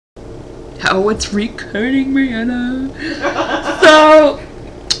How it's recording, Brianna.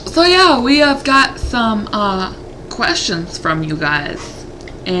 So yeah, we have got some questions from you guys,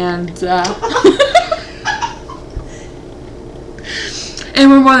 and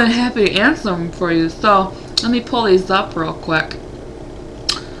and we're more than happy to answer them for you. So let me pull these up real quick.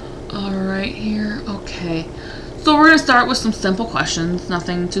 All right, here. Okay. So we're gonna start with some simple questions,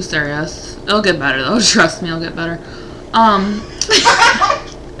 nothing too serious. It'll get better though. Trust me, it'll get better.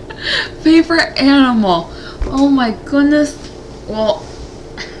 Favorite animal? Oh my goodness. Well,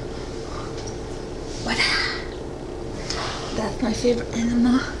 what? That's my favorite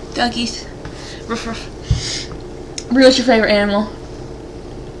animal. Doggies. Ruff, ruff. Brie, what's your favorite animal?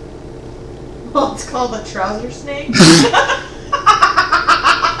 Well, it's called a trouser snake.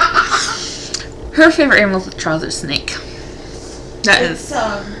 Her favorite animal is a trouser snake. It's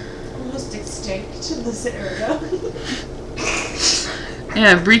almost extinct in this area.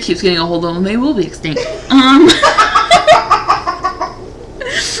 Yeah, Brie keeps getting a hold of them. They will be extinct.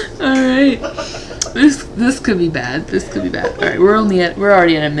 Alright. This could be bad. This could be bad. Alright, we're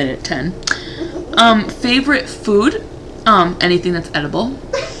already at a minute 10. Favorite food? Anything that's edible.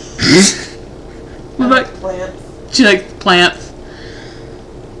 I like plants. She likes plants.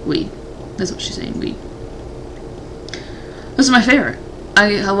 Weed. That's what she's saying. Weed. This is my favorite.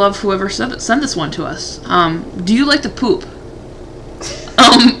 I love whoever sent this one to us. Do you like to poop?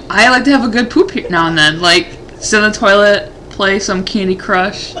 I like to have a good poop here now and then. Like, sit in the toilet, play some Candy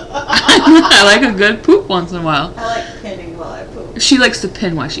Crush. I like a good poop once in a while. I like pinning while I poop. She likes to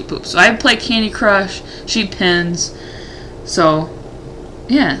pin while she poops. So I play Candy Crush. She pins. So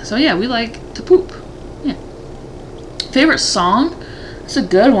yeah, we like to poop. Yeah. Favorite song? That's a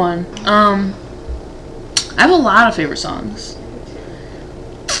good one. I have a lot of favorite songs.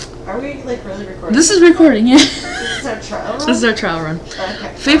 Are we like really recording? This is recording, yeah. This is our trial run? This is our trial run.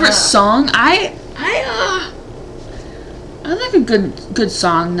 Okay. Favorite song? I like a good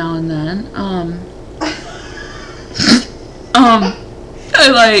song now and then. I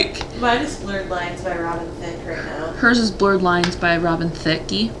like. Mine is Blurred Lines by Robin Thicke right now. Hers is Blurred Lines by Robin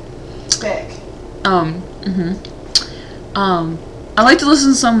Thicke. Thick. I like to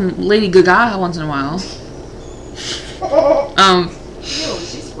listen to some Lady Gaga once in a while. Ew,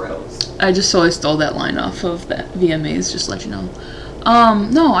 she's gross. I just totally stole that line off of that VMAs, just to let you know.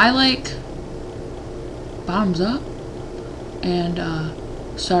 No, I like Bottoms Up and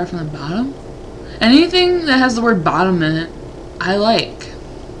Start from the Bottom. Anything that has the word bottom in it, I like.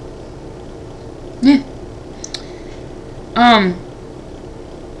 Yeah.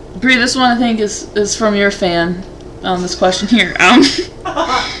 Brie, this one I think is from your fan. This question here.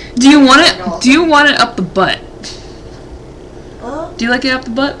 Do you want it up the butt? Do you like it up the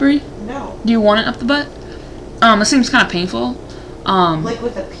butt, Brie? No. Do you want it up the butt? It seems kind of painful. Like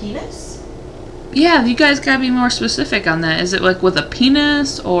with a penis? Yeah, you guys gotta be more specific on that. Is it like with a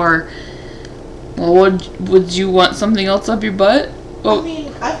penis, or well, would you want something else up your butt? Oh. I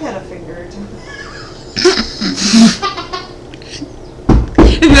mean, I've had a finger or two.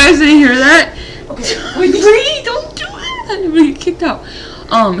 If you guys didn't hear that, Okay. Brie, don't do it. I'm gonna get kicked out.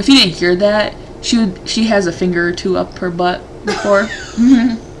 If you didn't hear that, she has a finger or two up her butt before.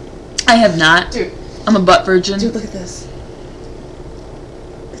 I have not. Dude. I'm a butt virgin. Dude, look at this.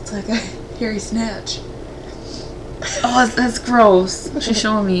 It's like a hairy snatch. Oh, that's gross. She's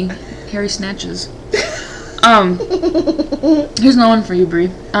showing me hairy snatches. Here's another one for you, Brie.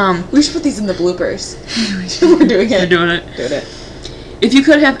 We should put these in the bloopers. We're doing it. You're doing it. Doing it. If you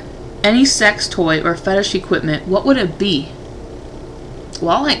could have any sex toy or fetish equipment, what would it be?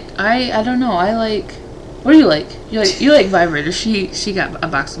 Well, I don't know. I like. What do you like? You like vibrators. She got a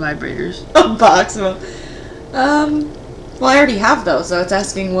box of vibrators. A box of them. Well, I already have those, so it's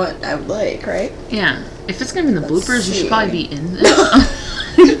asking what I would like, right? Yeah. If it's gonna be in the Let's bloopers, you see. should probably be in it.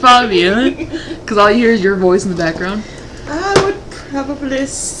 You should probably be in it, because all you hear is your voice in the background. I would probably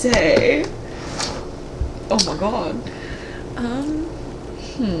say. Oh my god.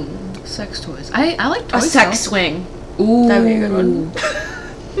 Sex toys. I like A toys. sex swing. Ooh. That'd be a good one.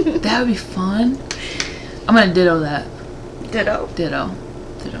 That would be fun. I'm gonna ditto that. Ditto. Ditto.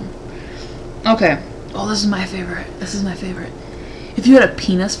 Okay. Oh, this is my favorite. If you had a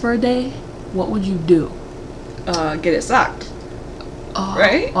penis for a day, what would you do? Get it sucked. Oh,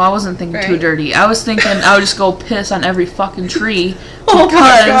 Right? Well, I wasn't thinking too Right. dirty. I was thinking I would just go piss on every fucking tree. Oh my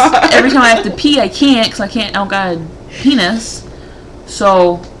Because God. every time I have to pee, I can't, because I don't got a penis.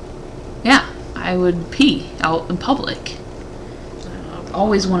 So, yeah, I would pee out in public.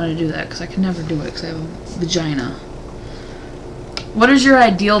 Always wanted to do that, because I could never do it, because I have a vagina. What is your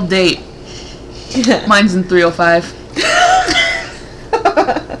ideal date? Mine's in 305.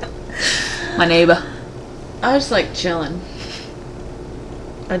 My neighbor. I just like chilling.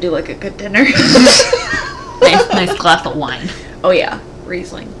 I do like a good dinner. Nice glass of wine. Oh yeah,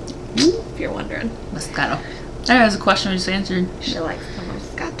 Riesling. If you're wondering. Moscato. That was a question we just answered. She likes the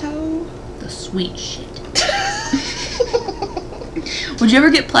Moscato. The sweet shit. Would you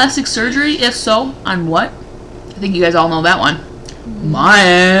ever get plastic surgery? If so, on what? I think you guys all know that one. My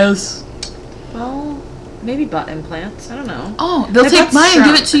ass. Well, maybe butt implants. I don't know. Oh, they'll My take butt's mine and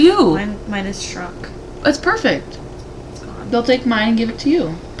give shrunk. it to you. Mine is shrunk. That's perfect. It's gone. They'll take mine and give it to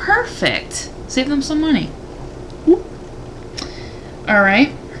you. Perfect. Save them some money. All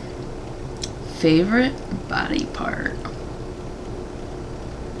right. Favorite body part?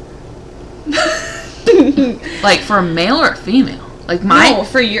 Like for a male or a female? Like mine? No,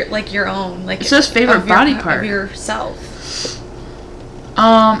 for your own. Like It says favorite of your- body part. of yourself.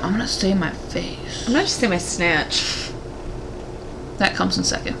 I'm gonna say my face. I'm not just saying my snatch. That comes in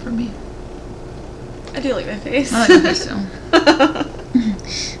second for me. I do like my face. I like my face too.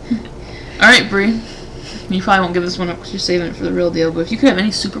 All right, Bree. You probably won't give this one up because you're saving it for the real deal. But if you could have any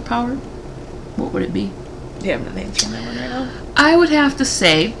superpower, what would it be? Yeah, I'm not answering that one right now. I would have to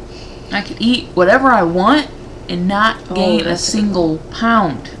say I could eat whatever I want and not gain a that's a good single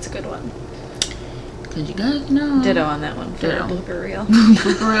pound. That's a good one. Because you guys know. Ditto on that one for Ditto. the blooper reel.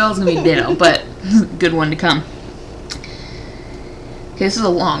 Blooper reel is going to be ditto, but good one to come. Okay, this is a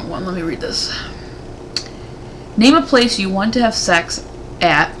long one. Let me read this. Name a place you want to have sex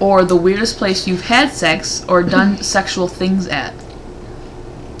at, or the weirdest place you've had sex or done sexual things at.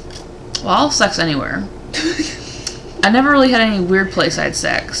 Well, I'll have sex anywhere. I never really had any weird place I had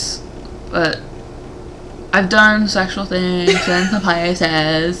sex, but I've done sexual things in some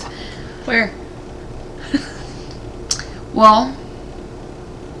places. Where? Well,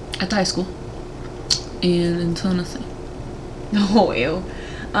 at the high school and in Tennessee. No, ew.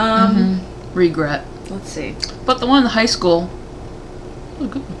 Regret. Let's see. But the one in the high school was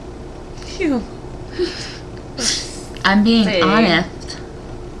a good one. Phew. I'm being Say. honest.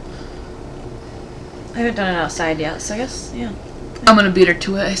 I haven't done it outside yet, so I guess, yeah. I'm gonna beat her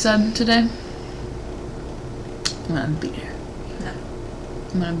to it, I said today. I'm gonna beat her. No.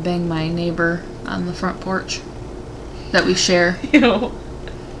 I'm gonna bang my neighbor on the front porch that we share. Ew.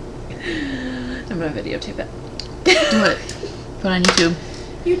 I'm gonna videotape it. Do it. Put it on YouTube.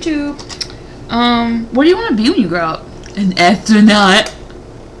 YouTube. What do you want to be when you grow up? An astronaut.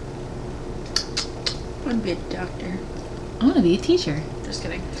 I want to be a doctor. I want to be a teacher. Just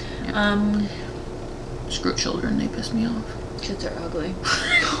kidding. Yeah. Screw children, they piss me off. Kids are ugly.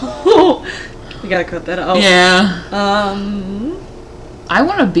 We gotta cut that out. Yeah. I I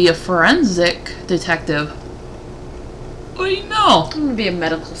want to be a forensic detective. What do you know? I'm gonna be a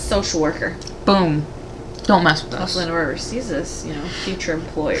medical social worker. Boom. Don't mess with us. Hopefully nobody ever sees this, future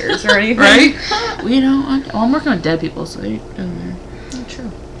employers or anything. Right? Well, I'm working with dead people, so it doesn't matter. Oh,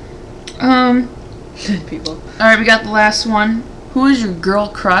 true. Dead People. Alright, we got the last one. Who is your girl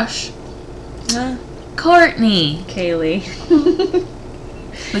crush? Courtney. Kaylee.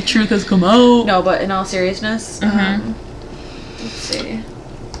 The truth has come out. No, but in all seriousness, Mhm. let's see.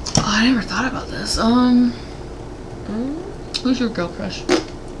 Oh, I never thought about this. Who's your girl crush?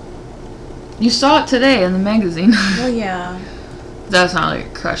 You saw it today in the magazine. Oh yeah, That's not like a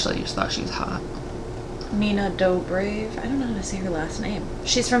crush, like you just thought she was hot. Nina Dobrev. I don't know how to say her last name.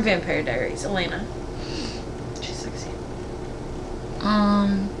 She's from Vampire Diaries. Elena. She's sexy.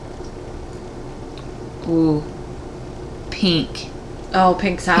 Ooh. Pink. Oh,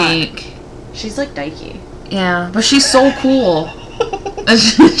 Pink's hot. Pink. She's like dykey. Yeah, but she's so cool.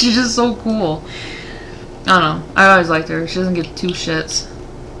 She's just so cool. I don't know. I always liked her. She doesn't give two shits.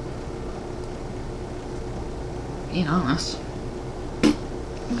 Being honest.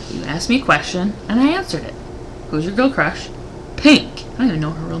 You asked me a question, and I answered it. Who's your girl crush? Pink. I don't even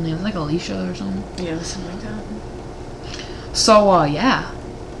know her real name. It's like Alicia or something. Yeah, something like that. So, yeah.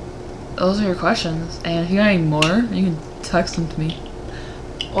 Those are your questions. And if you got any more, you can text them to me.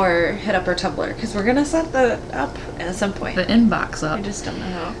 Or hit up our Tumblr, because we're gonna set that up at some point. The inbox I up. just don't know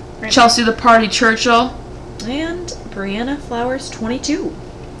how. Right Chelsea the Party Churchill. now. And Brianna Flowers 22.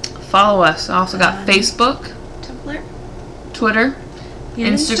 Follow us. I also got Facebook, Tumblr. Twitter,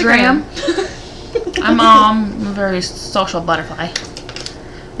 And Instagram. I'm a very social butterfly.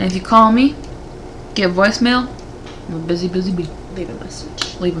 And if you call me, give voicemail, I'm a busy bee. Leave a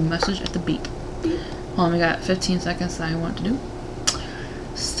message. Leave a message at the beep. Well, we got 15 seconds that I want to do.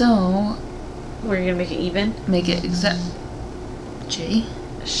 So, We're gonna make it even. make it exact. J.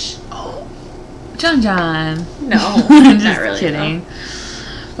 Shh. Oh. John. No, Just not really. kidding.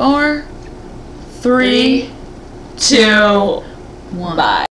 4, 3, 2, 1. Bye.